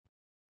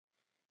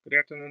Good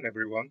afternoon,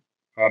 everyone.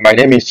 My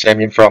name is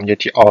Jaemin from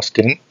UT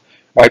Austin.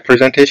 My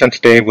presentation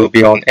today will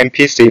be on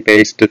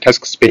MPC-based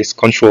task space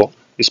control,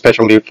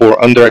 especially for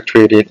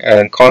underactuated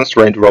and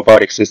constrained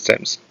robotic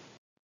systems.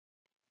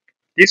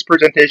 This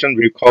presentation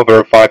will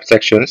cover 5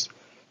 sections.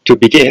 To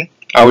begin,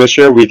 I will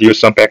share with you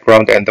some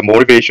background and the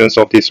motivations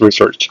of this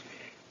research.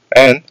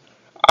 And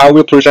I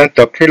will present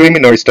the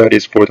preliminary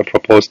studies for the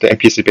proposed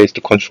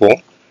MPC-based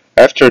control.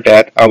 After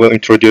that, I will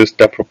introduce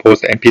the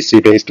proposed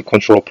MPC-based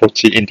control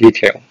approach in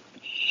detail.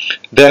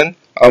 Then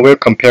I will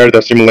compare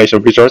the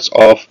simulation results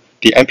of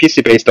the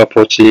MPC-based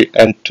approach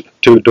and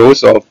to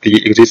those of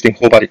the existing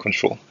whole body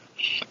control.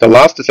 The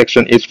last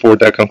section is for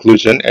the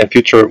conclusion and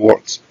future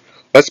works.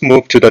 Let's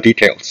move to the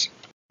details.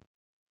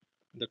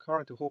 The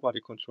current whole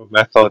body control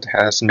method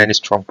has many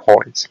strong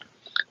points.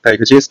 The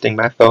existing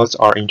methods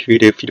are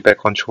intuitive feedback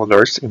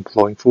controllers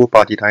employing full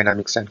body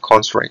dynamics and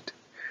constraint.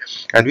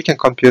 And we can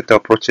compute the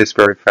approaches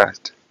very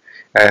fast,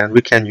 and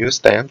we can use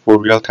them for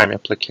real-time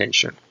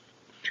application.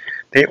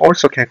 They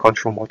also can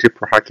control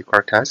multiple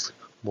hierarchical tasks.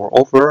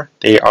 Moreover,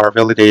 they are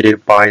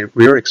validated by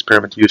real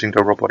experiments using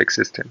the robotic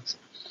systems.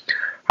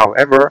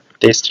 However,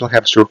 they still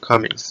have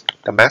shortcomings.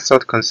 The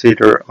method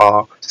considers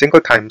a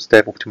single time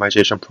step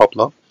optimization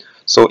problem,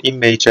 so it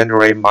may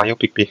generate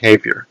myopic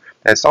behavior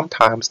and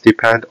sometimes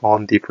depend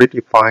on the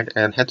predefined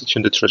and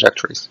hand-tuned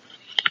trajectories.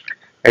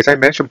 As I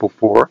mentioned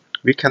before,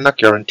 we cannot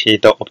guarantee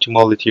the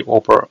optimality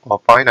over a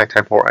finite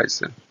time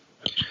horizon.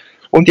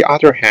 On the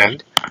other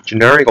hand,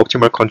 generic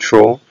optimal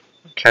control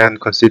can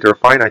consider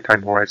finite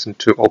time horizon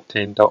to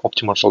obtain the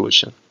optimal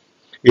solution.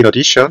 In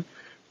addition,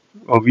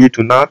 we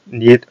do not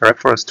need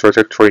reference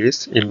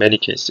trajectories in many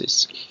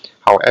cases.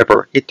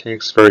 However, it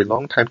takes very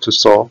long time to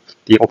solve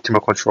the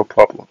optimal control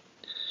problem.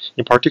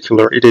 In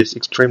particular, it is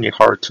extremely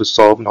hard to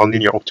solve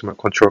nonlinear optimal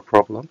control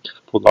problem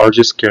for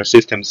large-scale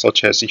systems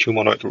such as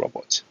humanoid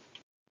robots.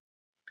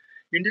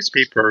 In this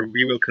paper,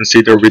 we will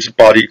consider rigid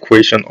body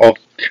equation of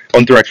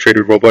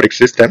underactuated robotic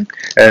system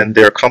and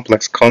their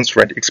complex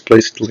constraint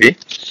explicitly.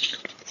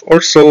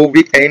 Also,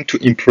 we aim to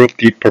improve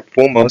the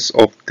performance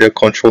of the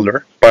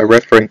controller by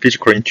referring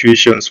physical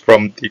intuitions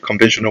from the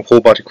conventional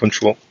whole body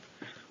control.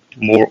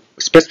 More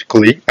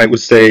specifically, I would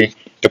say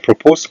the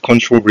proposed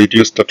control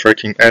reduced the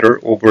tracking error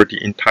over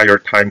the entire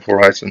time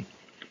horizon,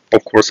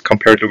 of course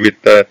compared with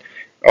that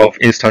of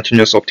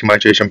instantaneous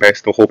optimization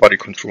based whole body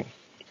control.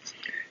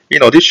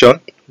 In addition,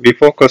 we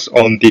focus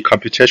on the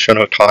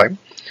computational time.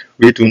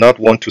 We do not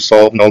want to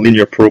solve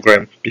nonlinear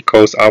program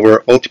because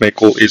our ultimate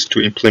goal is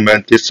to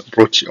implement this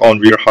approach on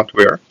real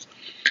hardware.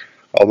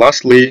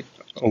 Lastly,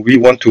 we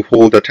want to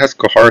hold the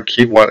task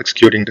hierarchy while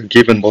executing the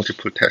given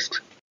multiple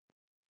tasks.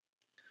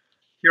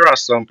 Here are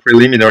some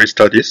preliminary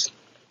studies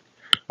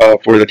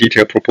for the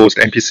detailed proposed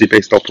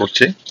MPC-based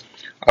approach.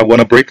 I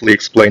want to briefly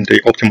explain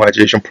the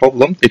optimization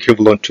problem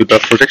equivalent to the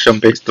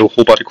projection-based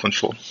whole body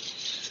control.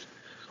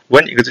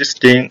 When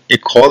existing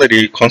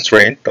equality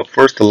constraint, the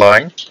first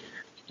line,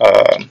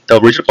 the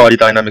rigid body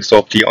dynamics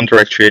of the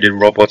underactuated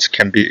robots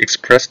can be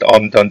expressed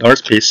on the null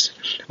space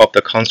of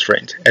the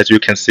constraint, as you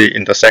can see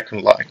in the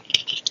second line.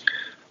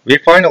 We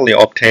finally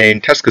obtain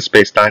task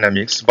space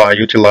dynamics by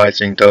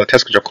utilizing the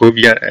task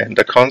Jacobian and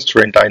the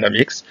constraint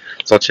dynamics,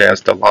 such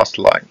as the last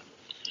line.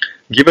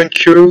 Given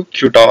Q,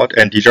 Q dot,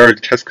 and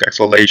desired task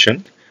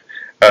acceleration,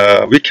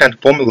 we can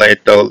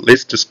formulate the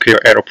least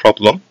square error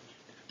problem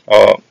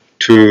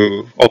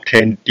to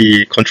obtain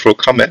the control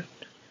comment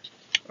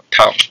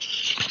tau.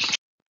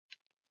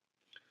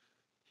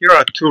 Here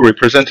are two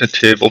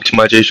representative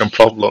optimization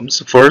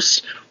problems.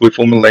 First, we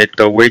formulate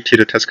the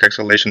weighted task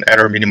acceleration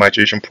error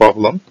minimization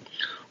problem.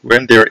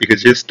 When there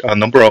exists a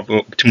number of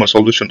optimal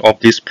solutions of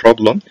this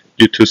problem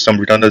due to some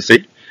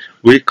redundancy,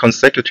 we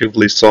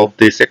consecutively solve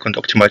the second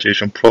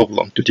optimization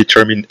problem to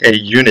determine a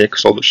unique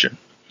solution.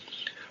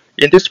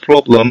 In this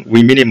problem,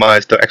 we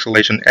minimize the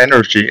acceleration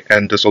energy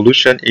and the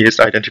solution is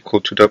identical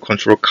to the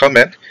control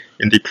comment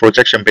in the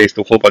projection-based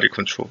whole body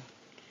control.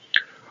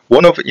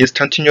 One of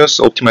instantaneous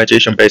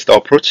optimization-based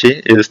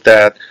approaches is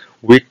that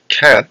we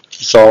can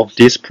solve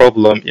this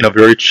problem in a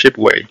very cheap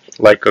way,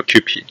 like a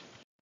QP.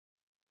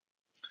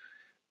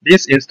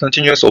 This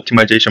instantaneous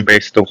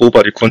optimization-based whole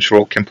body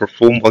control can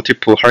perform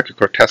multiple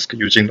hierarchical tasks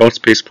using null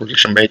space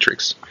projection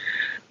matrix.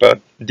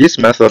 But this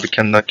method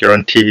cannot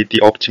guarantee the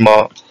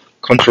optimal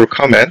control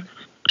comment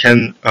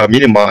can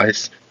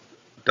minimize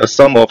the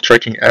sum of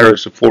tracking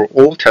errors for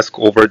all tasks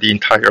over the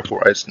entire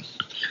horizon.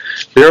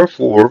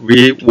 Therefore,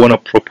 we want to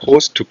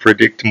propose to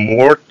predict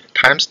more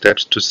time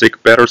steps to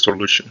seek better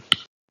solution.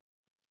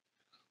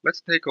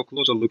 Let's take a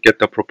closer look at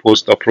the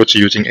proposed approach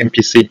using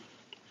MPC.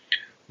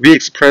 We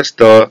express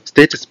the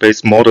state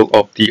space model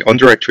of the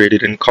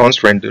underactuated and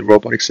constrained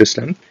robotic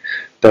system.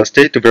 The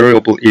state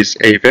variable is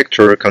a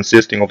vector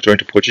consisting of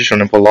joint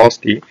position and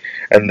velocity,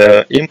 and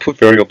the input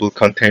variable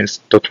contains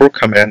the torque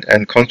command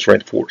and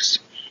constraint force.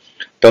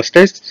 The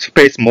state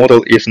space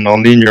model is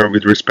nonlinear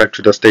with respect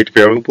to the state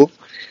variable.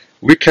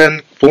 We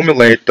can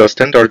formulate the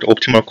standard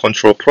optimal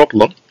control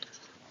problem.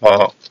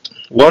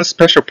 One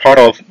special part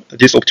of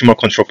this optimal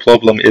control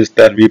problem is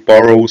that we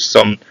borrow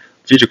some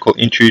physical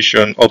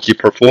intuition of the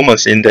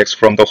performance index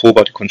from the whole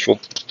body control.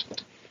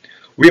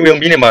 We will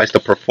minimize the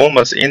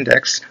performance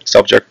index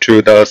subject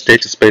to the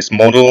state space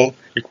model,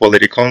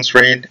 equality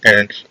constraint,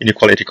 and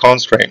inequality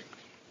constraint.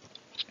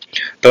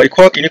 The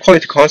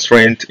inequality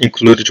constraint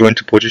include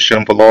joint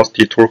position,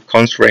 velocity, torque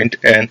constraint,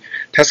 and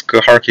task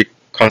hierarchy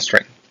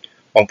constraint.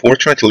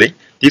 Unfortunately,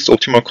 this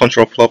optimal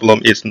control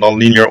problem is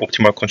nonlinear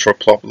optimal control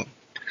problem.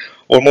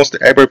 Almost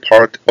every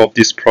part of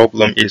this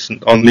problem is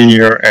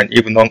nonlinear and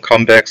even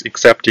non-convex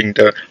excepting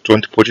the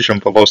joint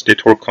position, velocity,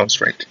 torque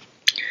constraint.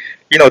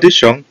 In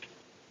addition,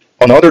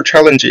 another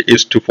challenge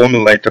is to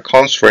formulate the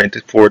constraint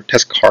for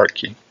task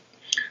hierarchy.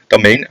 The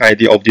main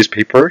idea of this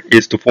paper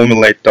is to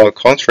formulate the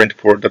constraint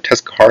for the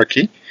task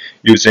hierarchy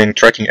using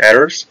tracking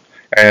errors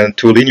and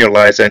to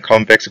linearize and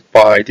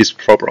convexify this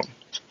problem.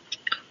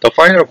 The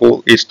final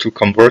goal is to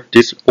convert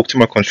this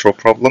optimal control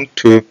problem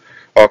to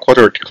a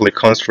quadratically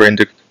constrained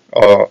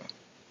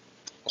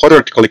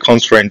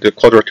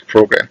quadratic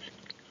program.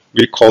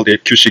 We call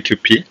it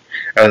QCQP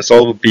and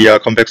solve via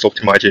convex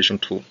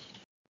optimization tool.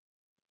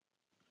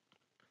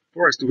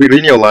 First, we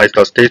linearize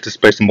the state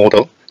space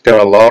model. There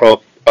are a lot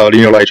of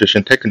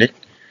linearization techniques.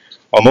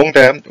 Among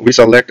them, we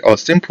select a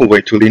simple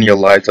way to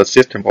linearize the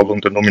system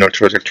along the nominal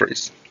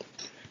trajectories.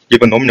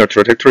 Given nominal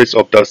trajectories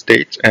of the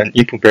states and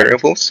input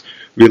variables,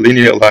 we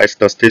linearize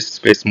the state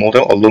space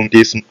model along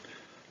this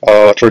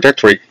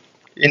trajectory.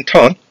 In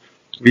turn,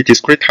 we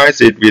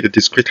discretize it with a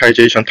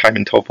discretization time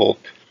interval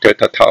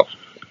delta tau.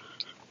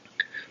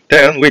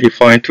 Then we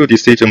define two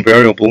decision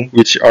variables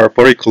which are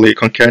vertically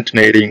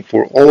concatenating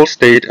for all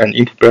state and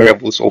input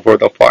variables over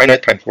the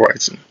finite time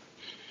horizon.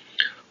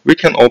 We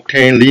can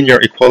obtain linear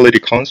equality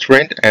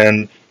constraint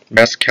and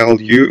Mescal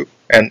U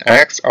and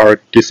X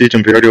are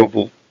decision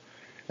variable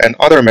and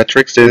other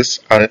matrices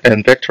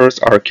and vectors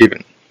are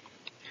given.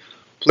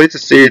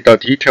 Please see the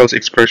detailed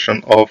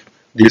expression of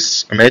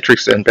these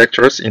matrices and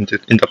vectors in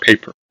the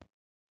paper.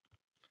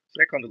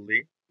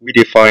 Secondly, we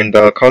define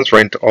the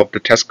constraint of the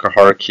task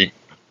hierarchy.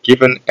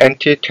 Given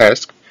NT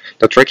task,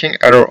 the tracking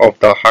error of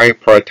the high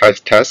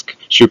prioritized task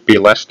should be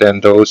less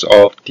than those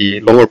of the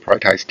lower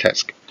prioritized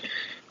task.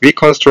 We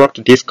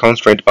construct this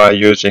constraint by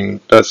using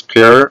the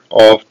square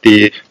of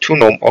the 2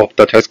 norm of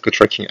the task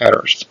tracking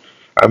errors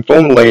and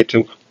formulate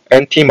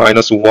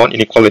NT-1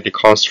 inequality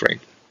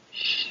constraint.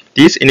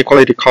 These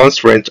inequality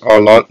constraints are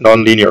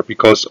nonlinear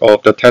because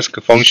of the task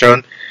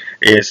function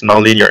is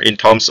nonlinear in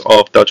terms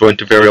of the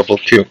joint variable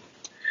Q.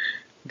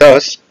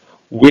 Thus,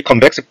 we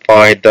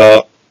convexify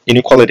the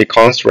inequality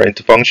constraint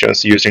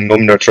functions using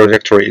nominal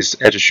trajectories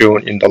as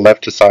shown in the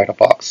left side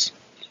box.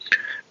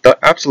 The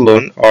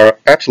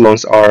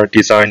epsilons are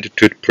designed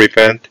to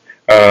prevent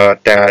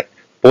that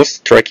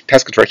both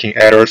task tracking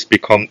errors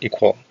become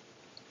equal.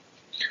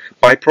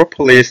 By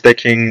properly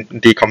stacking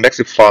the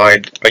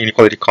convexified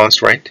inequality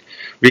constraint,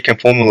 we can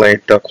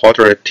formulate the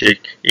quadratic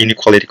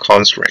inequality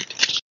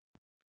constraint.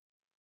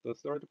 The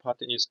third part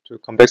is to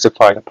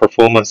convexify the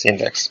performance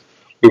index.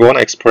 We want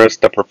to express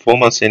the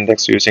performance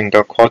index using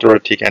the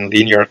quadratic and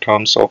linear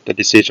terms of the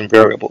decision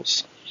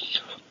variables.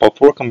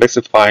 Before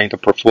convexifying the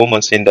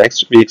performance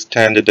index, we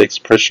extend the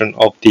expression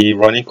of the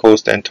running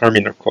cost and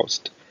terminal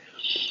cost.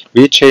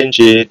 We change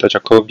the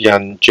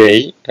Jacobian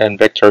J and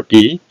vector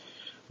B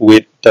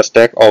with the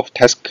stack of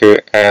task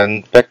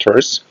and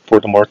vectors for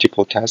the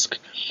multiple task,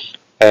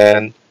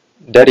 and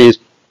that is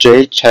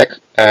J check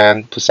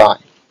and psi.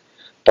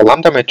 The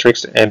lambda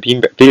matrix and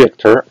B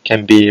vector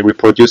can be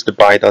reproduced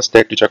by the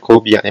stacked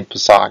Jacobian and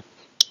psi.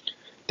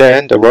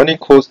 Then the running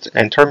cost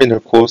and terminal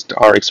cost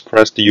are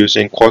expressed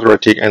using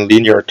quadratic and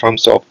linear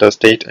terms of the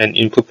state and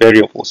input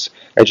variables,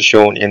 as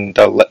shown in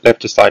the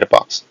left side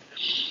box.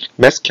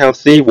 Mescal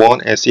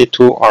C1 and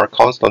C2 are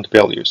constant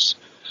values.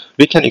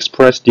 We can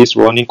express this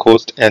running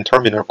cost and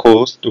terminal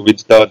cost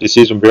with the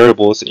decision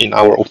variables in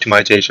our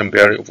optimization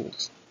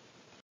variables.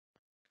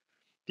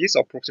 These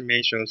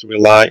approximations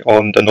rely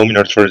on the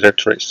nominal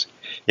trajectories.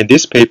 In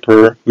this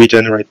paper, we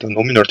generate the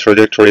nominal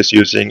trajectories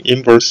using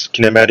inverse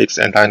kinematics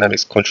and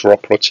dynamics control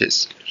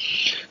approaches.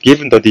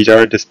 Given the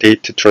desired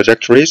state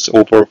trajectories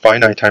over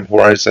finite time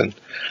horizon,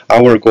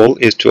 our goal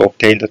is to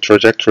obtain the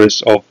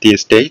trajectories of the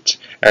state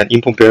and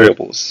input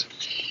variables.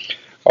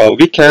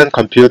 We can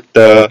compute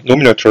the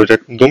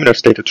nominal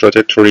state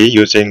trajectory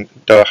using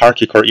the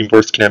hierarchical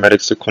inverse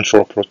kinematics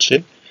control approach.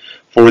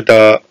 For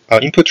the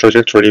input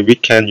trajectory, we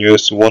can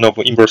use one of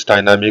inverse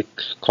dynamic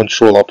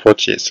control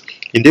approaches.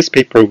 In this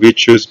paper, we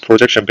choose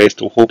projection-based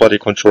whole body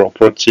control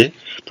approach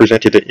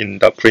presented in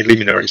the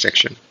preliminary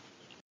section.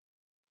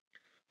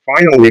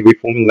 Finally, we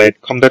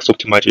formulate convex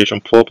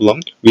optimization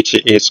problem, which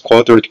is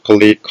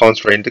quadratically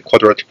constrained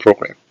quadratic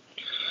program.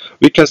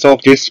 We can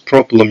solve this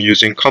problem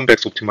using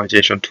convex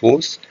optimization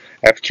tools.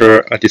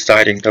 After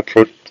deciding the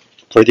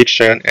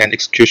prediction and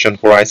execution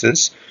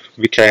horizons,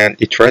 we can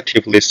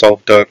iteratively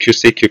solve the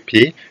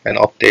QCQP and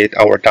update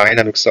our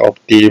dynamics of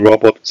the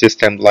robot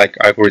system like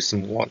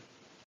algorithm 1.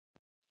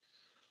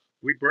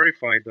 We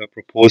verify the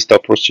proposed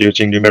approach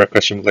using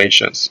numerical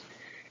simulations.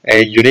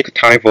 A unique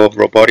type of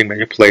robotic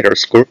manipulator,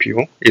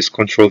 Scorpio, is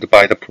controlled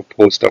by the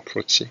proposed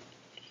approach.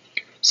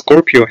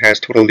 Scorpio has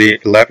totally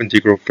 11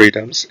 degree of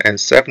freedoms, and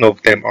 7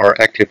 of them are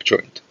active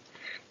joint.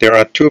 There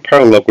are 2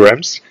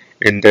 parallelograms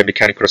in the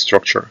mechanical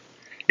structure.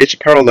 Each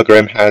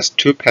parallelogram has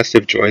 2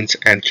 passive joints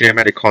and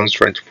kinematic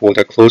constraints for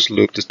the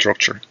closed-looped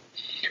structure.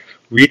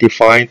 We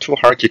define 2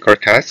 hierarchical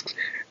tasks.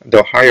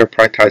 The higher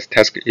prioritized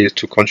task is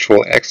to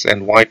control X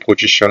and Y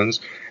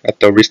positions at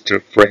the wrist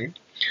frame,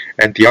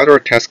 and the other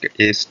task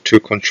is to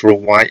control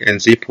Y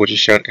and Z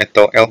position at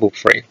the elbow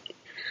frame.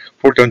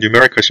 For the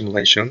numerical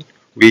simulation,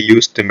 we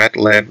used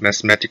MATLAB,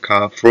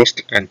 Mathematica,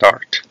 Frost, and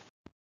Dart.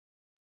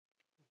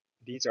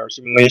 These are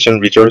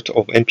simulation results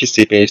of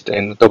MPC-based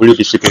and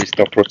WBC-based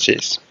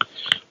approaches.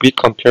 We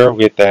compare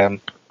with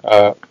them.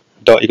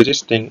 The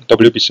existing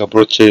WBC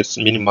approaches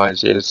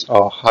minimizes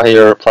a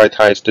higher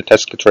prioritized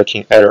task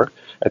tracking error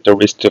at the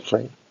wrist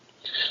frame.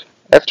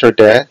 After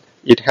that,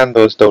 it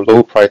handles the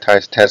low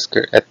prioritized task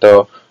at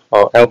the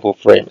elbow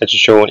frame as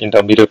shown in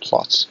the middle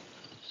plots.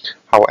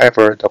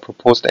 However, the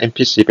proposed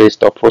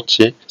MPC-based approach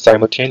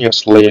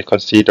simultaneously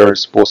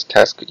considers both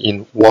tasks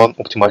in one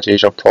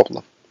optimization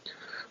problem.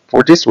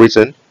 For this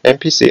reason,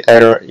 MPC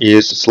error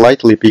is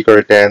slightly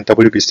bigger than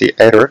WBC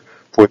error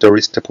for the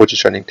wrist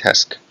positioning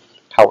task.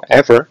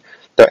 However,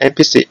 the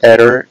MPC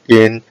error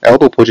in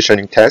elbow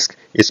positioning task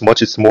is much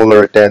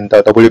smaller than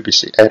the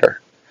WBC error.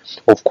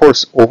 Of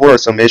course, overall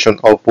summation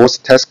of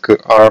both tasks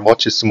are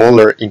much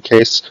smaller in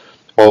case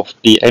of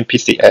the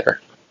MPC error.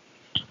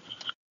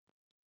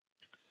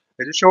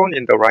 As shown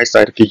in the right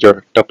side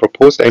figure, the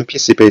proposed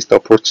MPC-based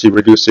approach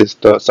reduces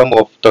the sum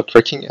of the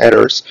tracking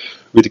errors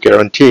with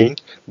guaranteeing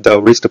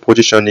the wrist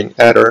positioning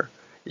error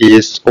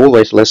is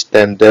always less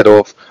than that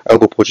of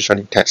elbow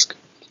positioning task.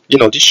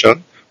 In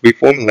addition, we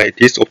formulate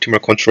this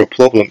optimal control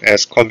problem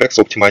as convex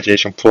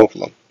optimization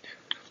problem.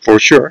 For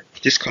sure,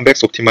 this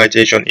convex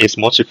optimization is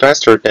much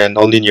faster than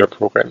nonlinear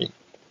programming.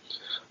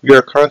 We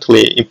are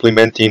currently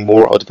implementing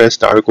more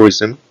advanced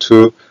algorithm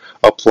to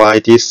apply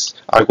this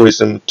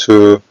algorithm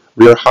to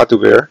real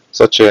hardware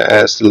such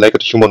as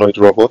legged humanoid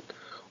robot.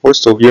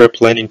 Also, we are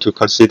planning to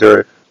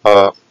consider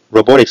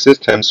robotic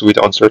systems with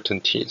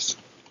uncertainties.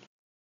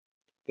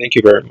 Thank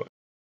you very much.